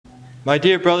My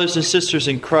dear brothers and sisters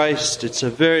in Christ, it's a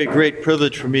very great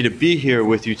privilege for me to be here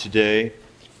with you today.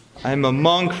 I'm a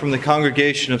monk from the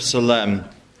congregation of Salem,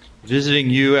 visiting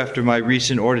you after my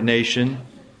recent ordination,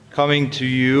 coming to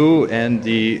you and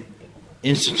the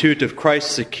Institute of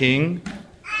Christ the King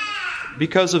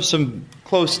because of some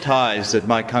close ties that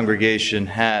my congregation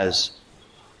has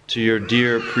to your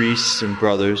dear priests and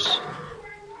brothers.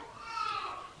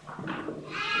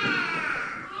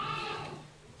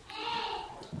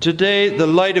 Today, the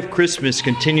light of Christmas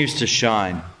continues to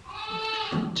shine.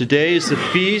 Today is the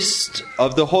feast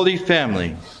of the Holy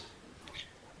Family.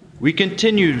 We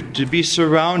continue to be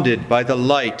surrounded by the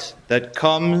light that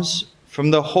comes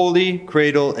from the holy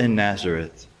cradle in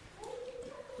Nazareth.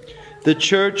 The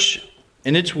Church,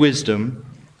 in its wisdom,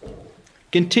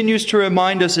 continues to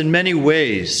remind us in many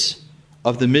ways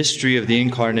of the mystery of the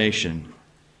Incarnation.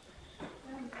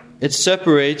 It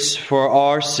separates, for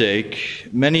our sake,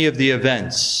 many of the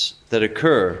events that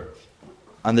occur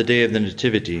on the day of the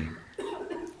Nativity.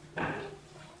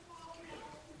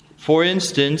 For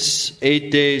instance,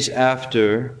 8 days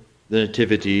after the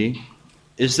Nativity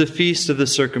is the Feast of the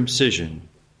Circumcision.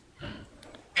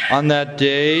 On that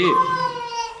day,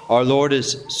 our Lord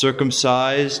is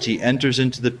circumcised, he enters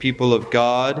into the people of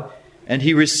God, and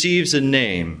he receives a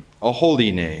name, a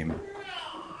holy name.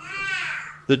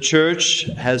 The Church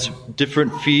has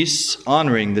different feasts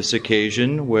honoring this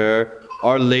occasion where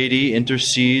Our Lady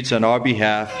intercedes on our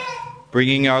behalf,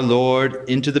 bringing our Lord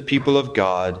into the people of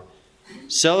God,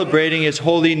 celebrating his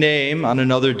holy name on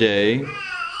another day,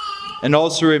 and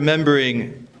also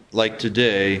remembering, like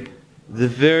today, the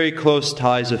very close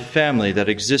ties of family that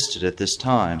existed at this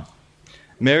time.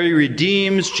 Mary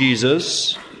redeems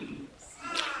Jesus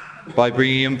by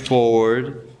bringing him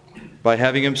forward, by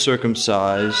having him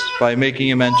circumcised, by making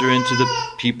him enter into the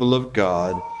people of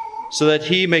God, so that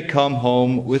he may come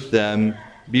home with them,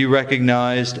 be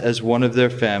recognized as one of their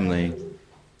family,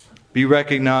 be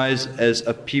recognized as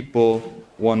a people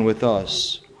one with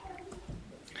us.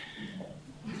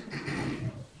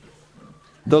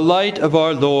 The light of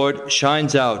our Lord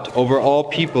shines out over all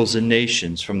peoples and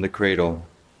nations from the cradle.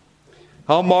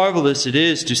 How marvelous it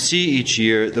is to see each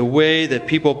year the way that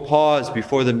people pause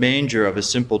before the manger of a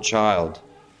simple child.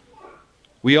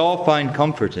 We all find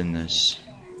comfort in this.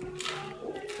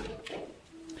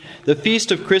 The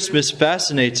feast of Christmas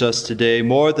fascinates us today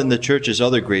more than the Church's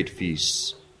other great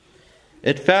feasts.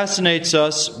 It fascinates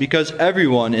us because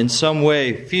everyone in some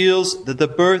way feels that the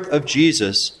birth of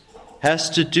Jesus has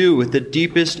to do with the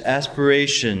deepest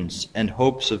aspirations and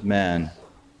hopes of man.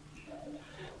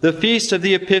 The Feast of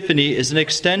the Epiphany is an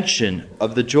extension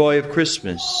of the joy of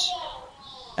Christmas,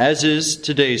 as is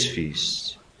today's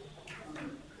feast.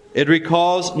 It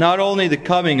recalls not only the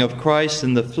coming of Christ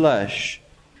in the flesh,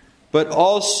 but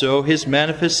also his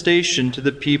manifestation to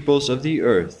the peoples of the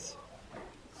earth.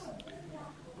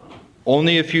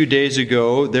 Only a few days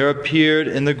ago, there appeared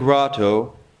in the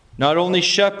grotto not only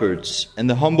shepherds and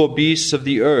the humble beasts of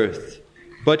the earth,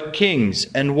 but kings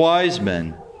and wise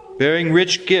men, bearing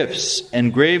rich gifts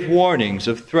and grave warnings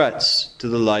of threats to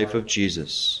the life of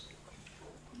Jesus.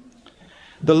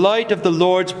 The light of the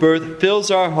Lord's birth fills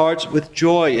our hearts with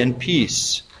joy and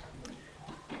peace,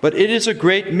 but it is a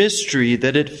great mystery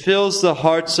that it fills the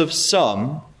hearts of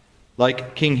some,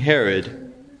 like King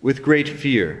Herod, with great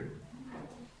fear.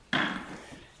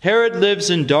 Herod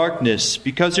lives in darkness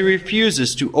because he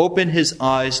refuses to open his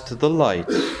eyes to the light.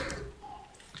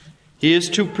 He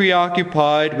is too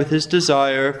preoccupied with his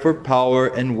desire for power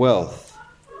and wealth.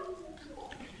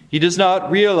 He does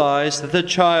not realize that the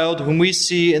child whom we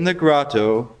see in the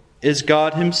grotto is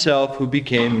God himself who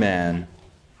became man,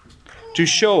 to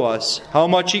show us how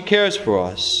much he cares for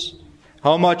us,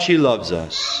 how much he loves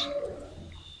us.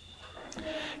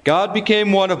 God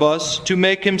became one of us to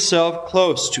make himself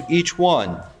close to each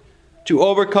one, to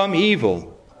overcome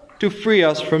evil, to free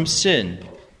us from sin,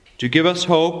 to give us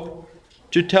hope,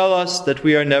 to tell us that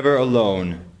we are never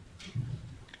alone.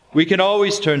 We can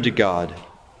always turn to God.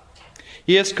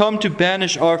 He has come to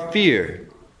banish our fear,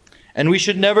 and we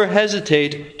should never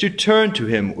hesitate to turn to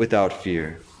him without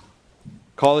fear,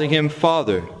 calling him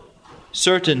Father,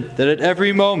 certain that at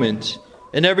every moment,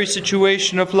 in every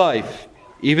situation of life,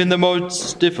 even the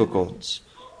most difficult,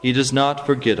 he does not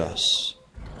forget us.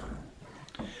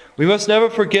 We must never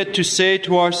forget to say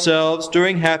to ourselves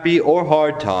during happy or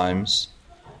hard times,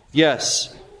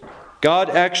 yes, God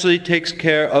actually takes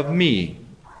care of me.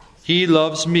 He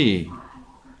loves me.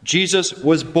 Jesus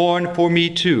was born for me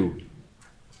too.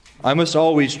 I must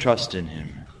always trust in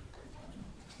him.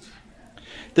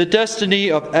 The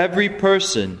destiny of every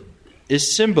person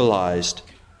is symbolized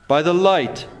by the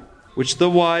light which the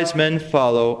wise men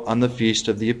follow on the feast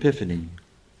of the Epiphany.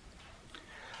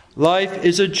 Life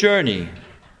is a journey,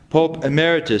 Pope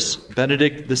Emeritus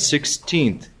Benedict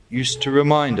XVI used to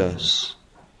remind us,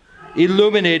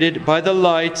 illuminated by the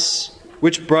lights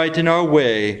which brighten our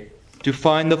way to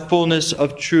find the fullness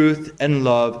of truth and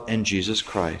love in Jesus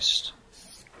Christ.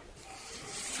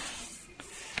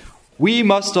 We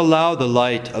must allow the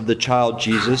light of the child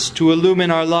Jesus to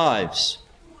illumine our lives,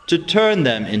 to turn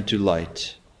them into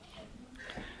light.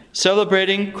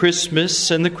 Celebrating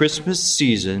Christmas and the Christmas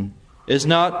season is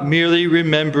not merely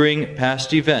remembering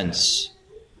past events.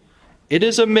 It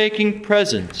is a making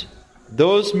present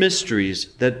those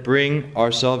mysteries that bring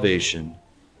our salvation.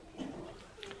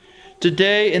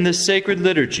 Today, in the sacred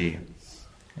liturgy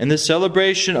and the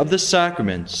celebration of the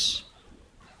sacraments,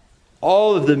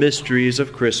 all of the mysteries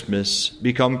of Christmas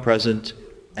become present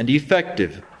and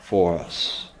effective for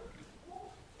us.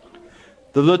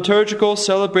 The liturgical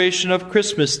celebration of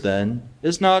Christmas, then,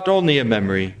 is not only a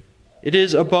memory, it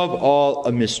is above all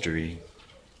a mystery.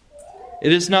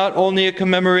 It is not only a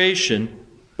commemoration,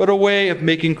 but a way of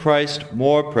making Christ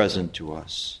more present to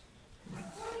us.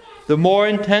 The more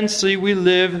intensely we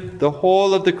live the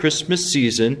whole of the Christmas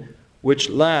season, which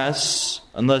lasts,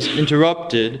 unless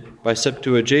interrupted by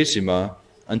Septuagesima,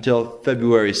 until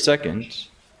February 2nd,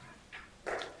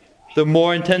 the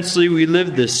more intensely we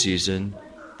live this season,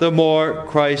 the more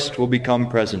Christ will become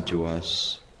present to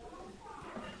us.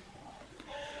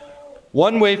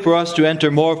 One way for us to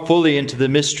enter more fully into the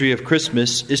mystery of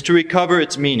Christmas is to recover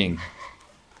its meaning.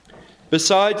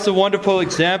 Besides the wonderful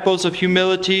examples of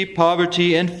humility,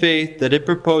 poverty, and faith that it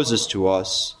proposes to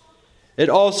us, it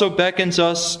also beckons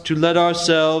us to let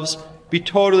ourselves be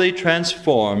totally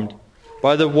transformed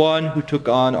by the one who took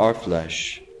on our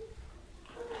flesh.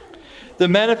 The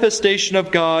manifestation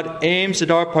of God aims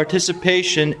at our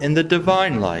participation in the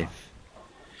divine life,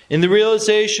 in the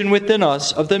realization within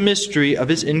us of the mystery of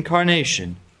his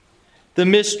incarnation, the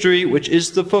mystery which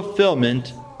is the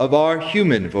fulfillment of our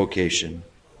human vocation.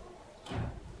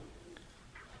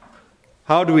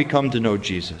 How do we come to know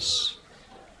Jesus?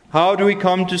 How do we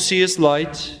come to see his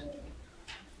light?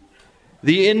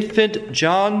 The infant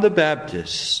John the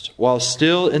Baptist, while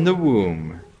still in the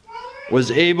womb,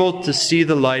 was able to see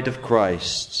the light of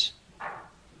Christ.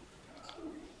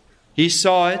 He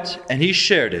saw it and he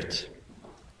shared it.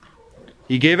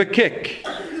 He gave a kick.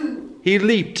 He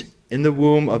leaped in the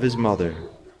womb of his mother.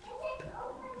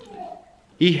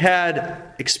 He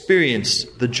had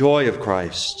experienced the joy of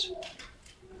Christ.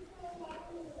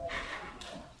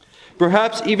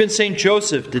 Perhaps even St.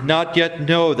 Joseph did not yet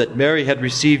know that Mary had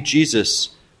received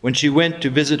Jesus when she went to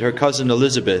visit her cousin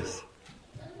Elizabeth.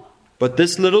 But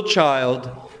this little child,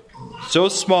 so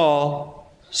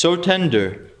small, so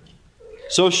tender,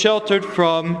 so sheltered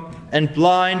from and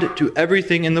blind to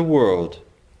everything in the world,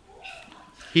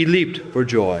 he leaped for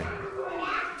joy.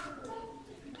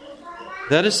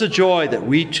 That is the joy that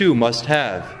we too must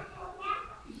have,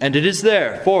 and it is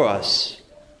there for us.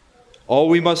 All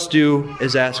we must do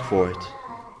is ask for it.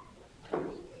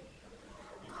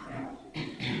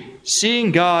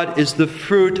 Seeing God is the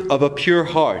fruit of a pure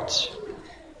heart.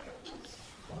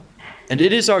 And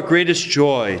it is our greatest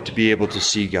joy to be able to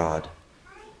see God.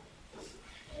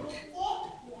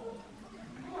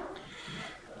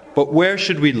 But where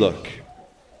should we look?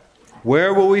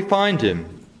 Where will we find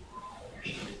him?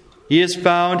 He is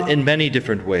found in many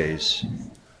different ways.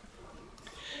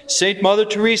 Saint Mother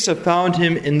Teresa found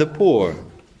him in the poor.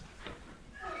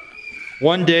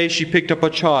 One day she picked up a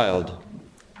child,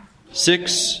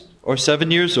 6 or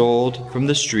 7 years old, from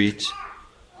the street,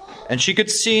 and she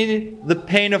could see the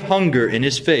pain of hunger in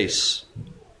his face.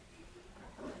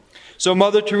 So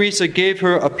Mother Teresa gave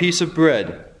her a piece of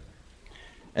bread,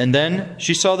 and then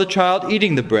she saw the child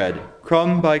eating the bread,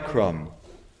 crumb by crumb.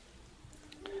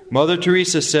 Mother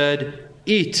Teresa said,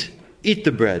 "Eat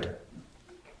the bread."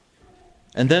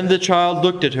 And then the child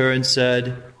looked at her and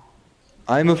said,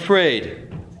 "I am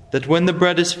afraid that when the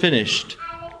bread is finished,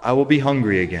 I will be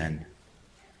hungry again."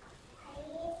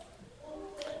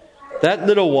 That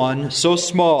little one, so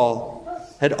small,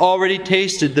 had already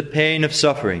tasted the pain of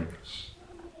suffering,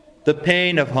 the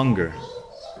pain of hunger.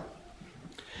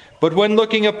 But when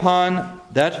looking upon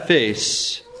that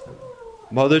face,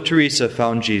 Mother Teresa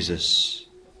found Jesus.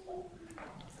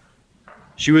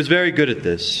 She was very good at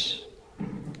this.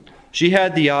 She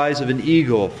had the eyes of an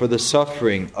eagle for the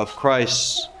suffering of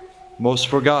Christ's most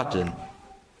forgotten,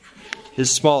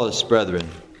 his smallest brethren.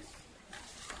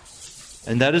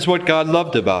 And that is what God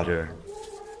loved about her.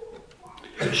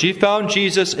 She found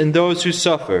Jesus in those who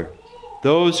suffer,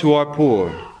 those who are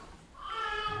poor.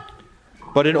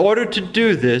 But in order to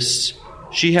do this,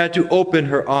 she had to open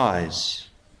her eyes.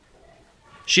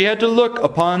 She had to look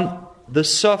upon the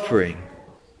suffering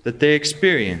that they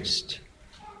experienced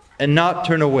and not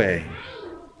turn away.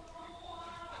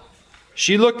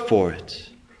 She looked for it,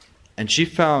 and she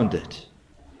found it.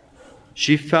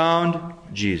 She found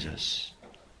Jesus.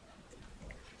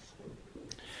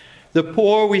 The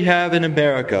poor we have in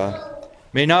America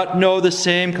may not know the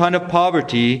same kind of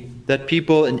poverty that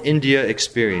people in India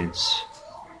experience,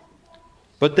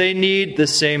 but they need the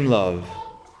same love.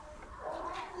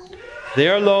 They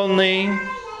are lonely,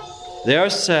 they are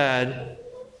sad,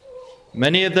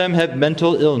 many of them have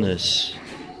mental illness,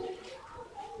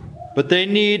 but they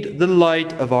need the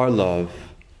light of our love.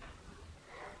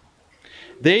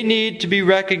 They need to be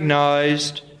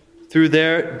recognized through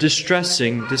their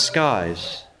distressing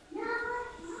disguise.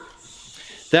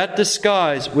 That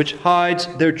disguise which hides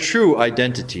their true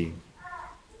identity.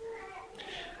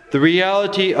 The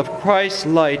reality of Christ's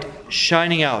light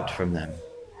shining out from them.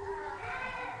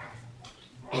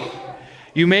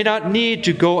 You may not need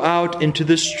to go out into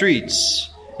the streets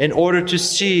in order to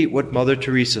see what Mother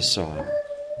Teresa saw.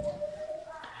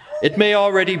 It may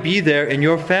already be there in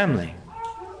your family.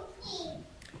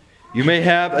 You may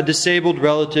have a disabled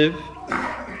relative,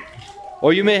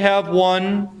 or you may have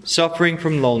one suffering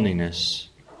from loneliness.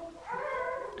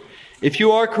 If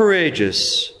you are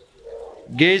courageous,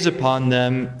 gaze upon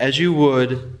them as you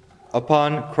would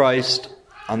upon Christ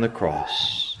on the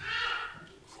cross.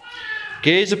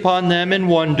 Gaze upon them in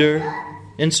wonder,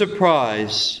 in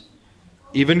surprise,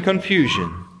 even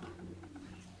confusion,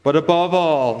 but above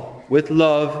all, with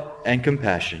love and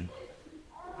compassion.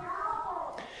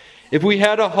 If we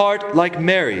had a heart like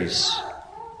Mary's,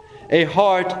 a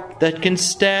heart that can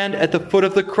stand at the foot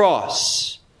of the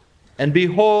cross and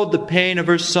behold the pain of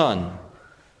her Son,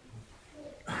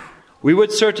 we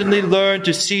would certainly learn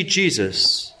to see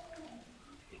Jesus,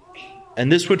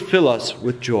 and this would fill us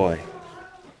with joy.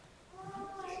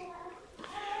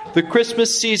 The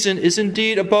Christmas season is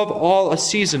indeed above all a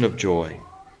season of joy,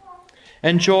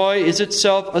 and joy is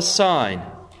itself a sign,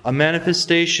 a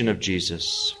manifestation of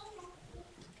Jesus.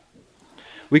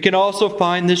 We can also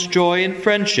find this joy in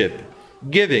friendship,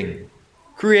 giving,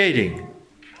 creating,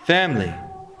 family,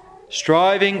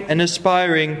 striving and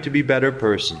aspiring to be better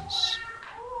persons.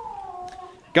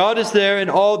 God is there in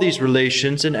all these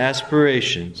relations and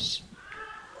aspirations,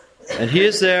 and He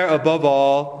is there above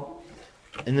all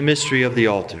in the mystery of the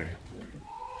altar.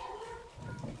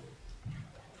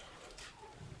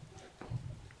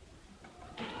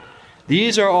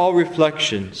 These are all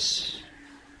reflections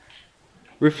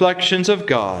of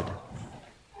God,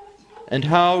 and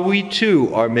how we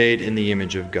too are made in the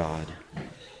image of God.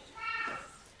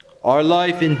 Our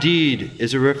life indeed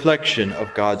is a reflection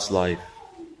of God's life.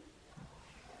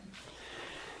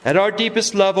 At our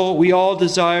deepest level, we all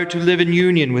desire to live in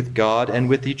union with God and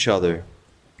with each other.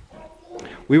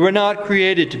 We were not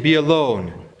created to be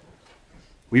alone.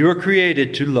 We were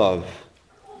created to love.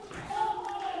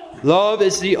 Love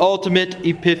is the ultimate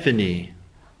epiphany,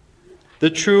 the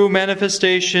true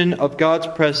manifestation of God's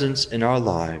presence in our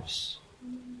lives.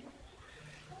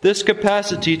 This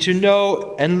capacity to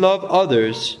know and love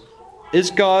others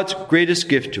is God's greatest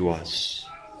gift to us,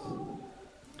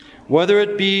 whether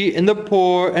it be in the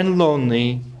poor and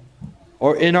lonely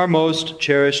or in our most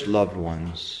cherished loved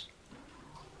ones.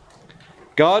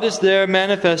 God is there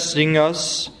manifesting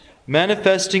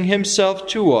Himself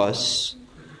to us,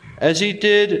 as He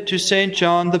did to St.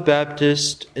 John the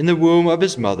Baptist in the womb of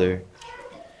his mother,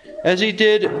 as He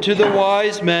did to the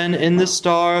wise men in the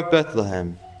Star of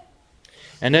Bethlehem,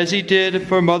 and as He did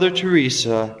for Mother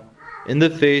Teresa in the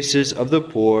faces of the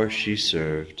poor she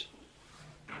served.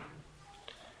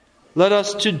 Let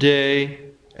us today,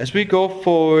 as we go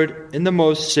forward in the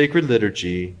most sacred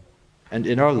liturgy and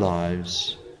in our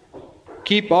lives,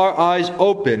 keep our eyes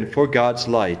open for God's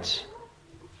light,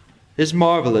 His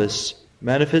marvelous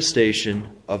manifestation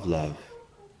of love.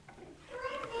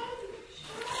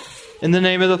 In the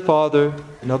name of the Father,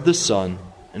 and of the Son,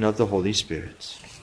 and of the Holy Spirit.